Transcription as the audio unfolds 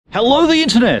Hello the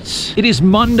internet! It is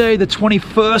Monday the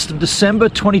 21st of December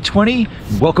 2020.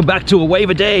 Welcome back to A Wave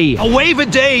a Day. A Wave a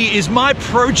Day is my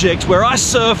project where I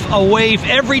surf a wave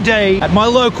every day at my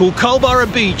local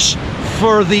Culburra Beach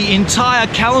for the entire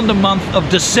calendar month of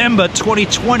December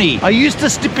 2020. I used to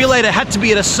stipulate it had to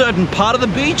be at a certain part of the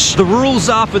beach. The rules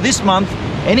are for this month,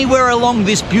 anywhere along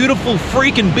this beautiful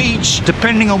freaking beach,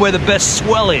 depending on where the best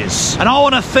swell is. And I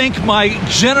want to thank my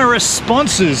generous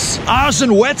sponsors, Arsen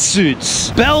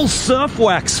Wetsuits, Bell Surf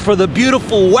Wax for the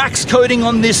beautiful wax coating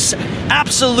on this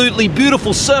absolutely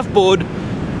beautiful surfboard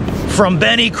from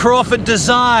Benny Crawford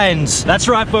Designs. That's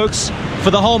right, folks.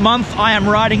 For the whole month, I am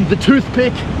riding the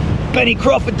toothpick. Benny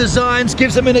Crawford Designs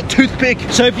gives a minute toothpick.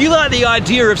 So if you like the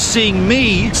idea of seeing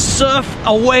me surf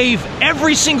a wave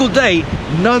every single day,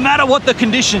 no matter what the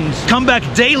conditions, come back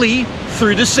daily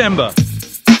through December.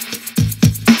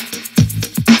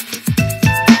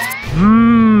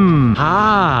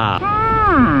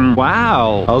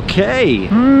 Wow. Okay.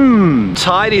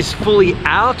 Tide is fully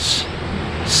out.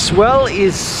 Swell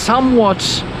is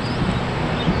somewhat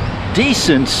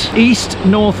decent.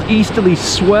 East-northeasterly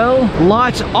swell.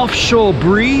 Light offshore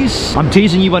breeze. I'm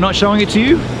teasing you by not showing it to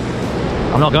you.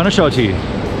 I'm not going to show it to you.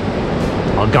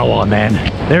 I'll go on, man.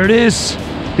 There it is.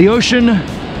 The ocean.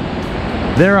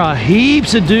 There are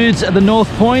heaps of dudes at the North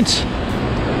Point.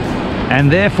 And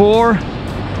therefore,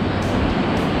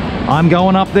 I'm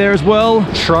going up there as well.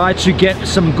 Try to get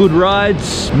some good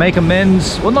rides. Make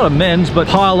amends. Well, not amends, but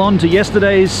pile on to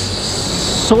yesterday's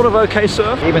sort of okay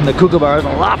surf. Even the kookaburras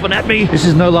are laughing at me. This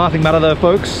is no laughing matter though,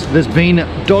 folks. There's been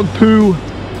dog poo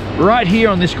right here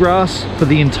on this grass for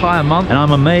the entire month, and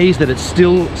I'm amazed that it's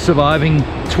still surviving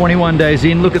 21 days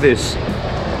in. Look at this.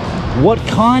 What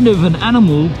kind of an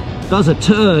animal does a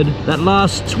turd that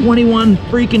lasts 21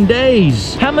 freaking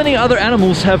days? How many other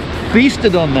animals have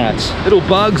feasted on that? Little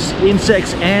bugs,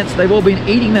 insects, ants, they've all been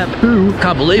eating that poo.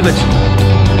 Can't believe it.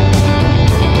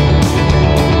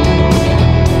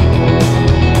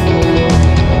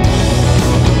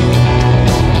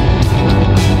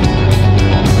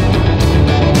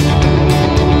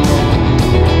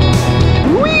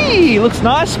 Looks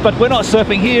nice, but we're not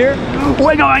surfing here.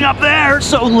 We're going up there,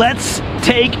 so let's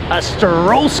take a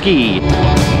strollski.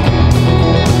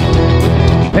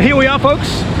 And here we are,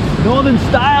 folks. Northern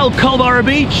style Culburra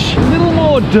Beach. A little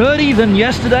more dirty than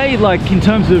yesterday, like in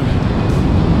terms of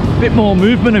a bit more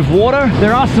movement of water.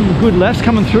 There are some good lefts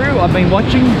coming through. I've been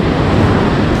watching.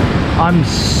 I'm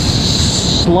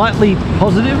slightly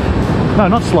positive. No,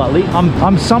 not slightly. I'm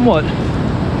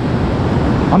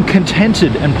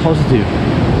contented and positive.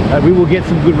 We will get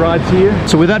some good rides here.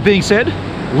 So with that being said,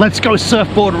 let's go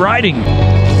surfboard riding.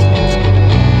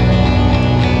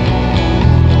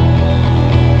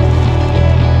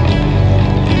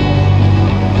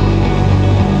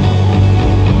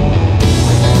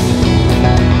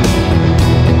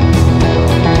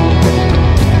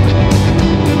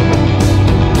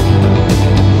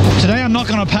 Today I'm not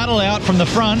going to paddle out from the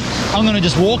front. I'm going to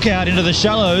just walk out into the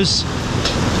shallows,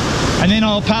 and then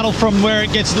I'll paddle from where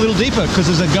it gets a little deeper, because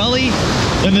there's a gully,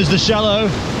 then there's the shallow,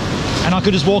 and I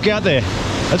could just walk out there.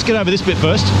 Let's get over this bit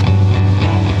first.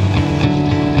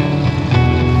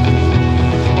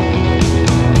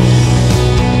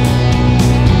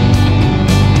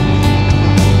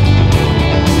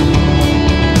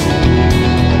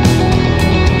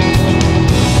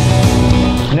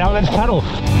 Now let's paddle.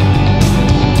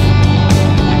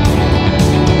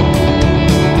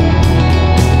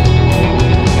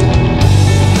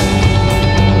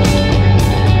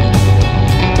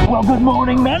 Good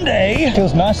morning, Monday.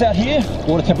 Feels nice out here.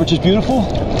 Water temperature's beautiful.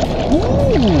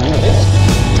 Ooh.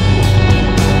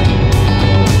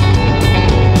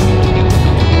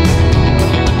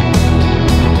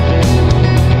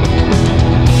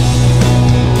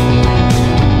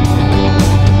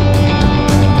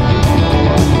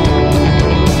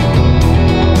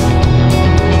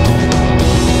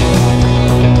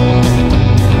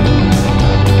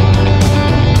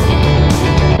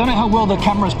 The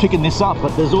camera's picking this up,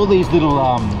 but there's all these little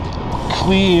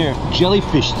clear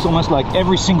jellyfish. It's almost like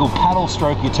every single paddle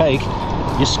stroke you take,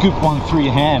 you scoop one through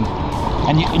your hand,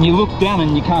 and you look down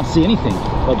and you can't see anything,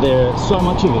 but there's so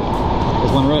much of it.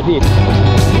 There's one right here.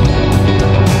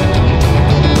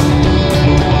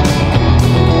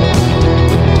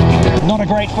 Not a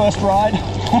great first ride.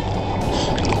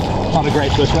 Not a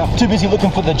great first ride. Too busy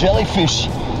looking for the jellyfish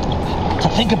to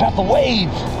think about the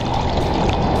wave.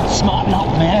 Smarten up,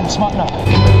 man, smarten up.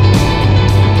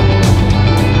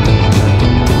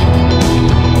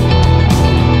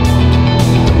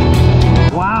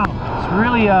 Wow, it's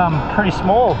really pretty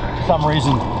small for some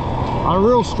reason. A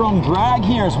real strong drag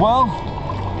here as well,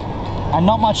 and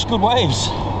not much good waves.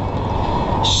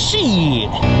 Shit.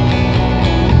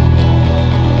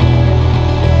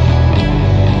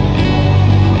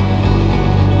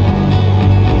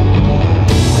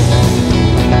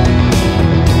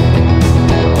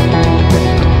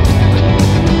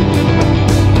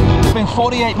 It's been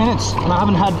 48 minutes and I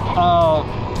haven't had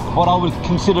what I would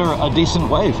consider a decent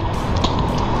wave.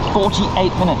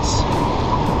 48 minutes.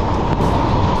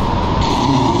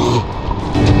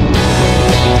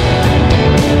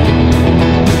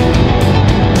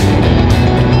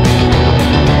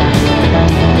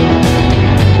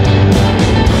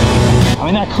 I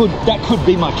mean, that could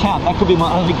be my count. That could be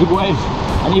my only good wave,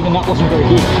 and even that wasn't very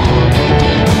good.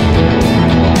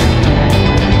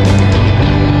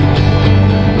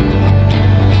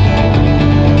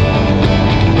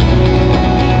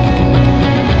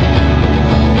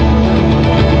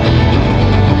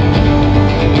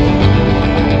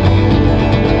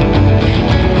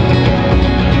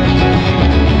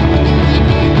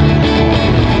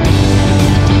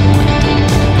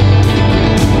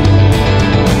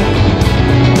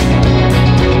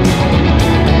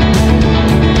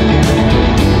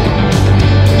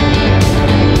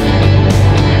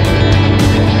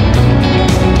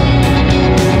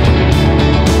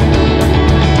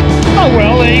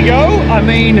 I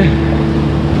mean,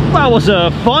 that was a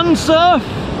fun surf.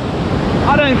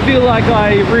 I don't feel like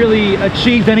I really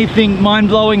achieved anything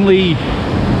mind-blowingly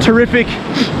terrific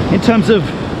in terms of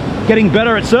getting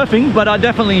better at surfing, but I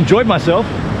definitely enjoyed myself.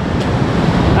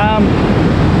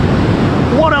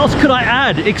 What else could I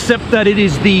add except that it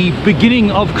is the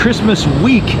beginning of Christmas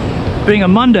week, being a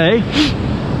Monday.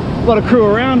 A lot of crew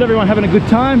around, everyone having a good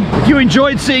time. If you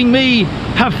enjoyed seeing me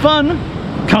have fun,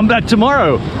 come back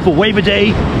tomorrow for Wave a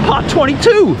Day Part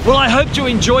 22. Well, I hope you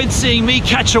enjoyed seeing me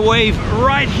catch a wave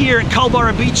right here at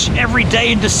Culburra Beach every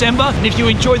day in December. And if you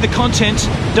enjoyed the content,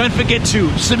 don't forget to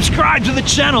subscribe to the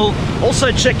channel.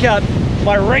 Also check out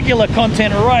my regular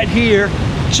content right here.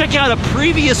 Check out a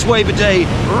previous Wave a Day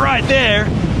right there.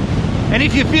 And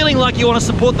if you're feeling like you want to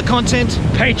support the content,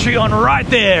 Patreon right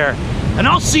there. And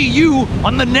I'll see you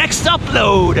on the next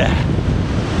upload.